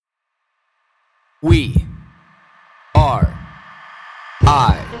We are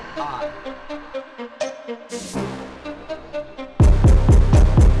I.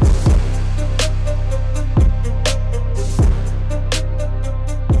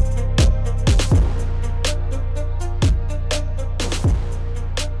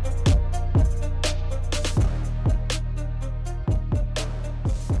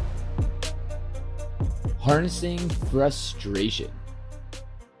 Harnessing frustration.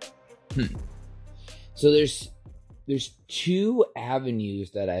 So there's two avenues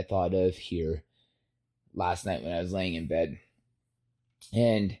that I thought of here last night when I was laying in bed.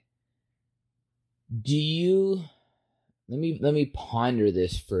 And let me ponder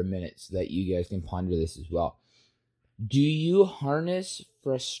this for a minute so that you guys can ponder this as well. Do you harness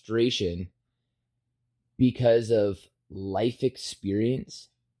frustration because of life experience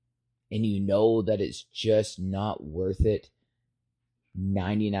and you know that it's just not worth it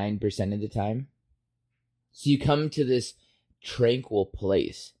 99% of the time? So you come to this tranquil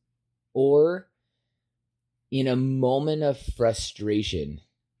place, or in a moment of frustration,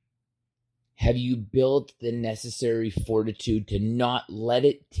 have you built the necessary fortitude to not let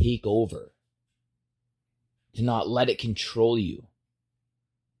it take over, to not let it control you?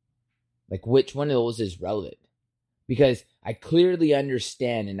 Like, which one of those is relevant? Because I clearly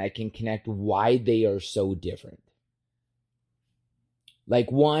understand and I can connect why they are so different.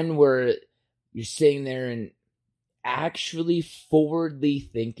 Like one where you're sitting there and actually forwardly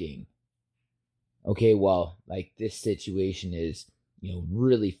thinking, okay, well, like this situation is,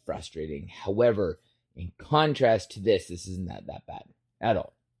 really frustrating. However, in contrast to this isn't that bad at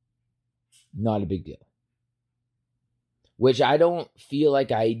all. Not a big deal. Which I don't feel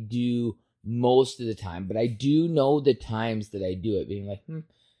like I do most of the time, but I do know the times that I do it, being like,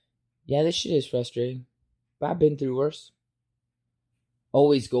 yeah, this shit is frustrating, but I've been through worse.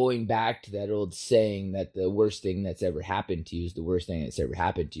 Always going back to that old saying that the worst thing that's ever happened to you is the worst thing that's ever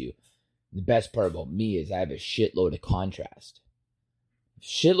happened to you. The best part about me is I have a shitload of contrast.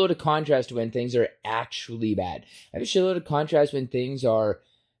 Shitload of contrast when things are actually bad. I have a shitload of contrast when things are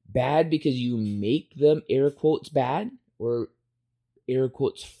bad because you make them air quotes bad or air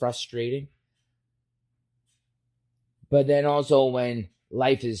quotes frustrating. But then also when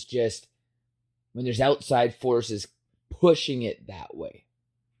life is just, when there's outside forces pushing it that way.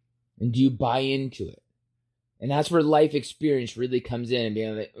 And do you buy into it? And that's where life experience really comes in and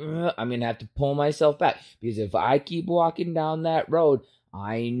being like, I'm going to have to pull myself back. Because if I keep walking down that road,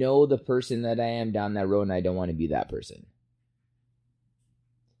 I know the person that I am down that road and I don't want to be that person.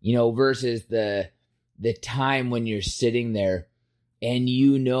 Versus the time when you're sitting there and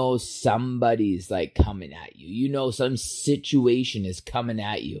somebody's like coming at you. Some situation is coming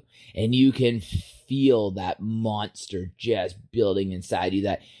at you and you can feel that monster just building inside you,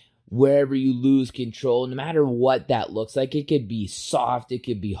 that wherever you lose control, no matter what that looks like, it could be soft, it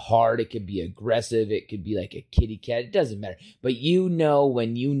could be hard, it could be aggressive, it could be like a kitty cat, it doesn't matter. But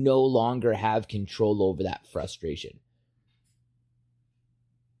when you no longer have control over that frustration.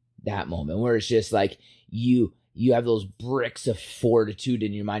 That moment where it's just like you have those bricks of fortitude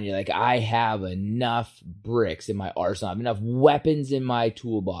in your mind. You're like, I have enough bricks in my arsenal. I have enough weapons in my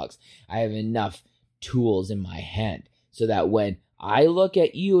toolbox. I have enough tools in my hand so that when I look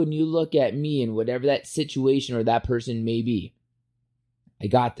at you and you look at me and whatever that situation or that person may be, I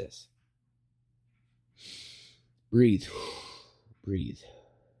got this. Breathe. Breathe.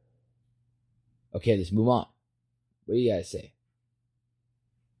 Okay, let's move on. What do you guys say?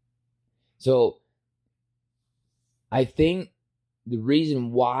 So, I think the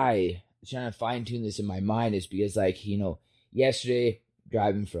reason why I'm trying to fine tune this in my mind is because, yesterday,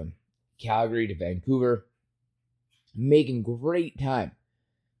 driving from Calgary to Vancouver, making great time.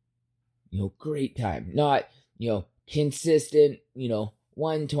 Great time. Not, consistent,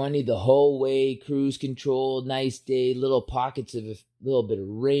 120 the whole way, cruise control, nice day, little pockets of a little bit of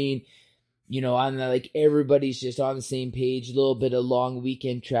rain. Everybody's just on the same page, a little bit of long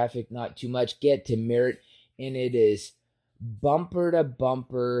weekend traffic, not too much. Get to Merritt. And it is bumper to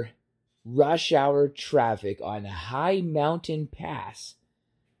bumper rush hour traffic on a high mountain pass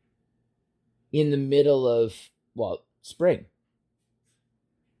in the middle of, spring.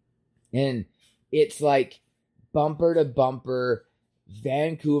 And it's like bumper to bumper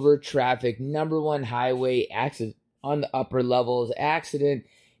Vancouver traffic, number one highway, accident on the upper levels, accident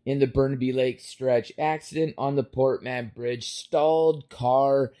in the Burnaby Lake stretch, accident on the Portman Bridge, stalled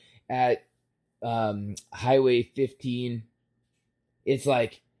car at Highway 15. It's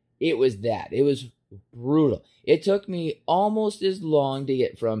like, it was brutal. It took me almost as long to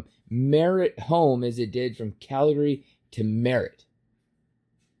get from Merritt home as it did from Calgary to Merritt.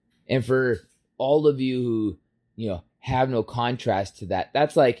 And for all of you who, have no contrast to that,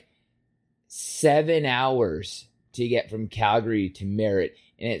 that's like 7 hours to get from Calgary to Merritt,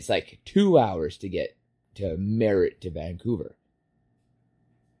 and it's like 2 hours to get to Merritt to Vancouver.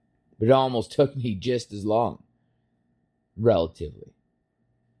 But it almost took me just as long, relatively.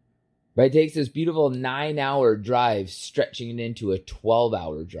 But it takes this beautiful 9-hour drive, stretching it into a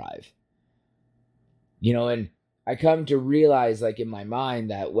 12-hour drive. And I come to realize, like in my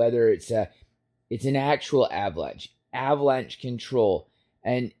mind, that whether it's an actual avalanche control,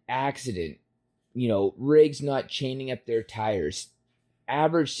 an accident, rigs not chaining up their tires,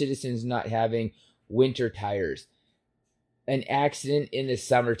 average citizens not having winter tires, an accident in the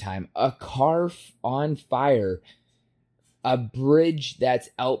summertime, a car on fire, a bridge that's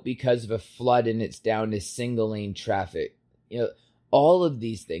out because of a flood and it's down to single lane traffic. All of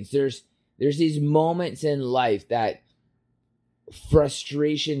these things. There's these moments in life that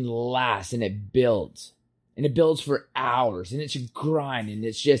frustration lasts and it builds. And it builds for hours, and it's a grind, and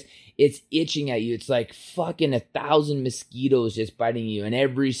it's itching at you. It's like fucking 1,000 mosquitoes just biting you, and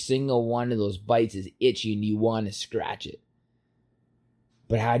every single one of those bites is itchy, and you want to scratch it.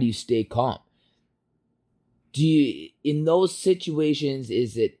 But how do you stay calm? In those situations,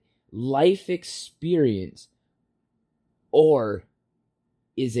 is it life experience, or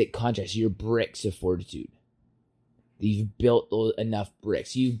is it contrast, your bricks of fortitude? You've built enough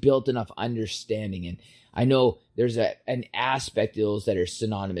bricks. You've built enough understanding. And I know there's an aspect of those that are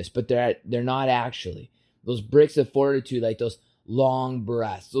synonymous, but they're not actually. Those bricks of fortitude, like those long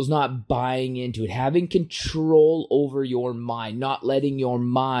breaths, those not buying into it, having control over your mind, not letting your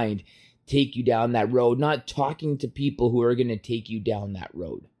mind take you down that road, not talking to people who are going to take you down that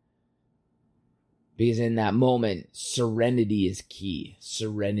road. Because in that moment, serenity is key.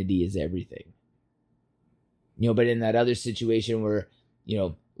 Serenity is everything. But in that other situation where,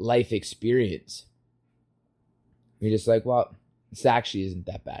 life experience, you're just like, well, this actually isn't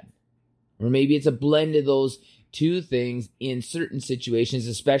that bad. Or maybe it's a blend of those two things in certain situations,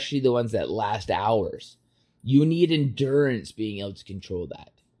 especially the ones that last hours. You need endurance being able to control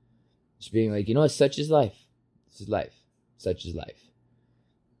that. Just being like, such is life. This is life. Such is life.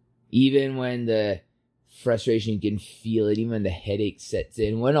 Even when the frustration, you can feel it, even when the headache sets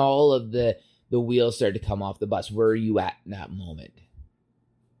in, when all of the wheels start to come off the bus, where are you at in that moment?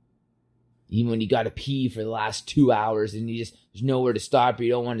 Even when you got to pee for the last 2 hours and there's nowhere to stop, or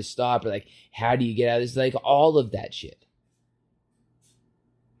you don't want to stop, or like, how do you get out of this? Like all of that shit.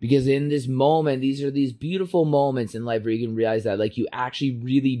 Because in this moment, these are these beautiful moments in life where you can realize that like you actually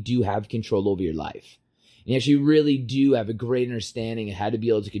really do have control over your life. And you actually really do have a great understanding of how to be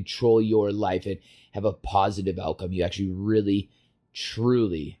able to control your life and have a positive outcome. You actually really,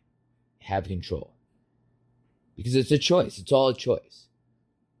 truly have control. Because it's a choice. It's all a choice.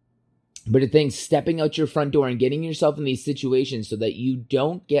 But the thing, stepping out your front door and getting yourself in these situations so that you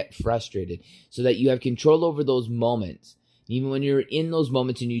don't get frustrated, so that you have control over those moments. Even when you're in those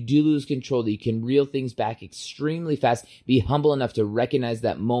moments and you do lose control, that you can reel things back extremely fast, be humble enough to recognize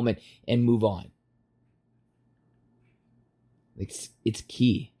that moment and move on. It's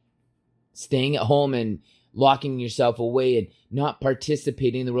key. Staying at home and locking yourself away and not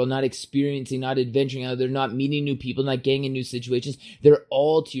participating in the world, not experiencing, not adventuring out there, not meeting new people, not getting in new situations, they're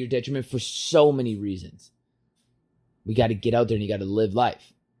all to your detriment for so many reasons. We got to get out there and you got to live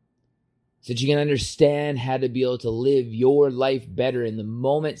life so that you can understand how to be able to live your life better in the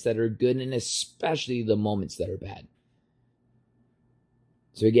moments that are good and especially the moments that are bad.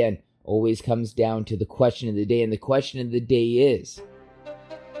 So again, always comes down to the question of the day, and the question of the day is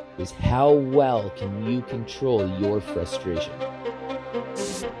how well can you control your frustration?